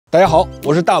大家好，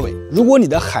我是大伟。如果你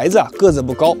的孩子个子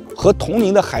不高，和同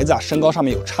龄的孩子身高上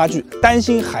面有差距，担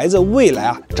心孩子未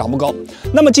来长不高，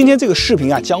那么今天这个视频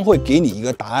将会给你一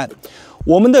个答案。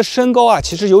我们的身高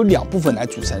其实有2部分来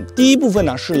组成。第一部分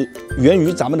呢是源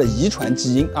于咱们的遗传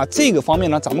基因这个方面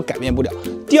呢咱们改变不了。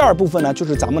第二部分呢就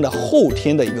是咱们的后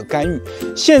天的一个干预。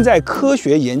现在科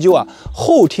学研究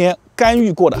后天干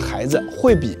预过的孩子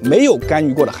会比没有干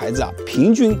预过的孩子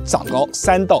平均长高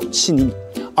3到7厘米。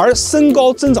而身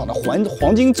高增长的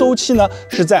黄金周期呢，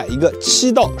是在一个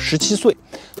7到17岁。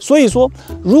所以说，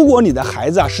如果你的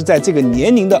孩子是在这个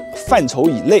年龄的范畴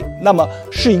以内，那么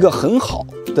是一个很好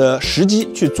的时机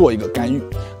去做一个干预。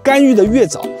干预的越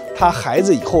早，他孩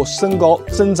子以后身高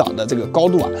增长的这个高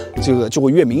度这个就会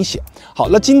越明显。好，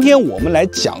那今天我们来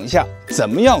讲一下怎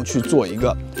么样去做一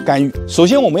个干预。首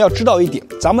先我们要知道一点，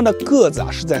咱们的个子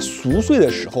是在熟睡的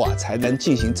时候才能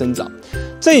进行增长。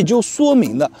这也就说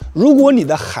明了，如果你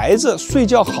的孩子睡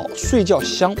觉好、睡觉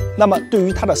香，那么对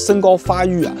于他的身高发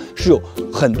育是有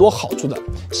很多好处的。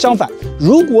相反，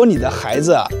如果你的孩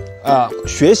子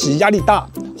学习压力大，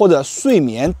或者睡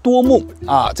眠多梦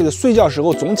这个睡觉时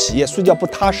候总起夜，睡觉不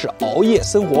踏实，熬夜，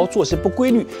生活作息不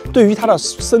规律，对于他的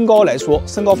身高来说，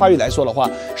身高发育来说的话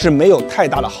是没有太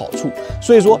大的好处。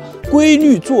所以说，规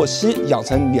律作息，养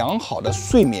成良好的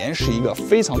睡眠是一个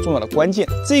非常重要的关键。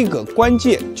这个关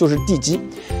键就是地基。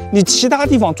你其他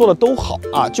地方做的都好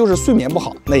就是睡眠不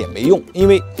好，那也没用，因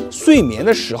为睡眠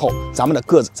的时候咱们的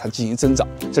个子才进行增长，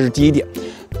这是第一点。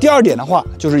第二点的话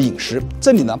就是饮食，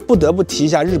这里呢不得不提一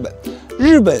下日本。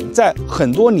日本在很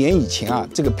多年以前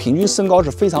这个平均身高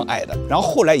是非常矮的，然后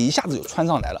后来一下子就窜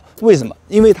上来了。为什么？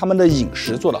因为他们的饮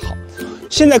食做得好。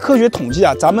现在科学统计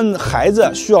咱们孩子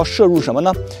需要摄入什么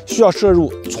呢？需要摄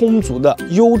入充足的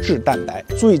优质蛋白。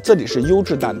注意，这里是优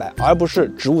质蛋白，而不是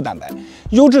植物蛋白。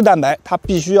优质蛋白它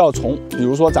必须要从比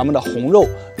如说咱们的红肉、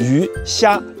鱼、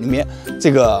虾里面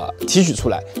这个提取出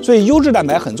来，所以优质蛋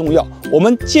白很重要。我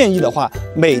们建议的话，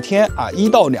每天1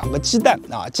到2个鸡蛋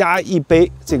加1杯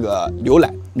这个牛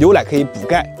奶。牛奶可以补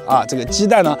钙这个鸡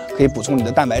蛋呢可以补充你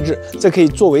的蛋白质，这可以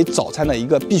作为早餐的一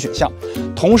个必选项。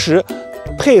同时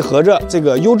配合着这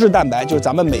个优质蛋白，就是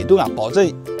咱们每顿保证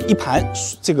1盘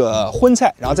这个荤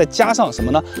菜，然后再加上什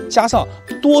么呢？加上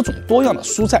多种多样的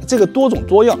蔬菜。这个多种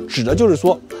多样指的就是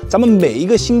说，咱们每一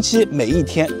个星期每一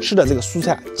天吃的这个蔬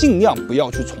菜尽量不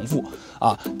要去重复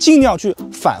尽量去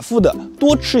反复的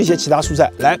多吃一些其他蔬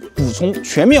菜，来补充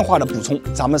全面化的补充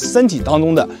咱们身体当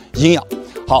中的营养。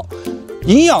好。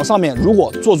营养上面如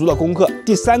果做足了功课，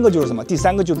第3个就是什么？第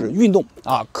3个就是运动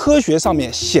科学上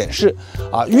面显示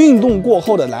运动过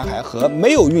后的男孩和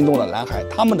没有运动的男孩，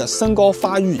他们的身高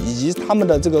发育以及他们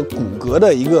的这个骨骼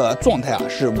的一个状态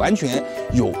是完全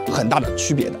有很大的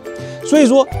区别的。所以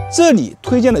说，这里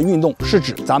推荐的运动是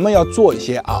指咱们要做一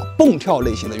些蹦跳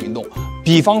类型的运动，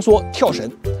比方说跳绳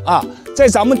在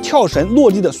咱们跳绳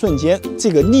落地的瞬间，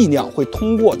这个力量会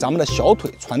通过咱们的小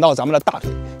腿传到咱们的大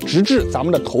腿，直至咱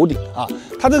们的头顶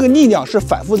它这个力量是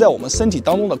反复在我们身体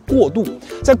当中的过渡，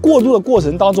在过渡的过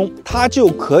程当中，它就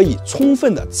可以充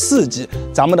分的刺激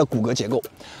咱们的骨骼结构。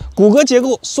骨骼结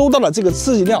构收到了这个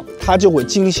刺激量，它就会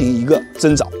进行一个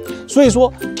增长。所以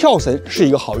说，跳绳是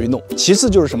一个好运动。其次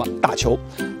就是什么？打球、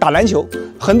打篮球。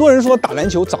很多人说打篮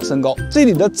球长身高，这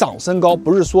里的长身高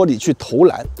不是说你去投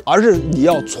篮，而是你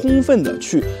要充分的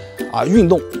去运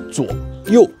动左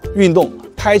右运动。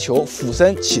拍球、俯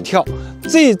身、起跳，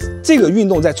这个运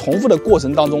动在重复的过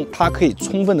程当中，它可以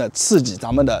充分的刺激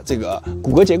咱们的这个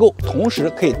骨骼结构，同时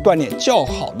可以锻炼较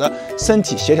好的身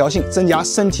体协调性，增加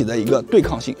身体的一个对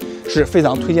抗性，是非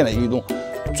常推荐的一个运动。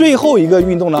最后一个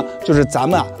运动呢，就是咱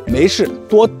们没事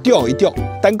多吊一吊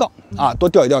单杠多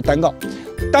吊一吊单杠。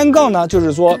单杠呢，就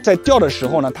是说在吊的时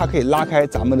候呢，它可以拉开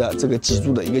咱们的这个脊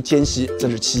柱的一个间隙，这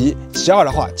是其一。其二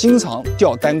的话，经常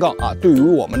吊单杠对于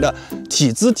我们的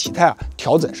体姿体态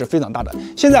调整是非常大的。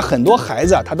现在很多孩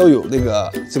子他都有这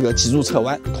个脊柱侧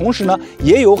弯，同时呢，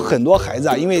也有很多孩子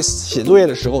因为写作业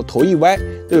的时候头一歪，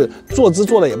坐姿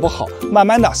做的也不好，慢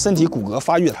慢的身体骨骼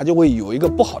发育，他就会有一个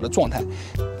不好的状态。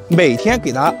每天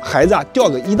给孩子吊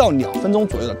个1到2分钟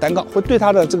左右的单杠，会对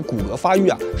他的这个骨骼发育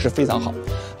是非常好。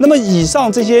那么以上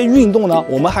这些运动呢，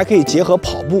我们还可以结合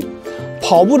跑步。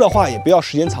跑步的话也不要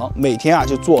时间长，每天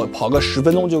就跑个10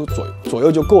分钟左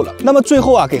右就够了。那么最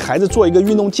后给孩子做一个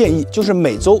运动建议，就是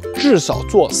每周至少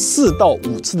做4到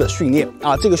5次的训练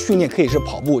这个训练可以是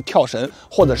跑步、跳绳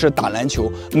或者是打篮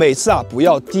球，每次不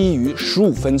要低于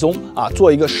15分钟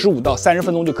做一个15到30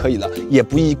分钟就可以了，也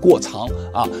不宜过长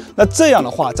那这样的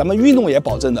话，咱们运动也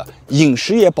保证了，饮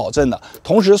食也保证了，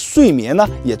同时睡眠呢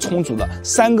也充足了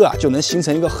，3个就能形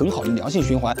成一个很好的良性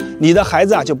循环。你的孩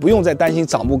子就不用再担心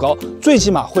长不高。最起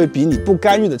码会比你不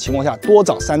干预的情况下多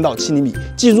长3到7厘米。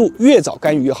记住，越早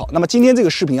干预越好。那么今天这个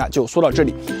视频啊就说到这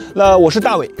里。那我是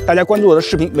大伟，大家关注我的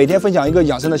视频，每天分享一个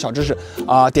养生的小知识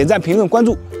啊，点赞、评论、关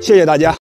注，谢谢大家。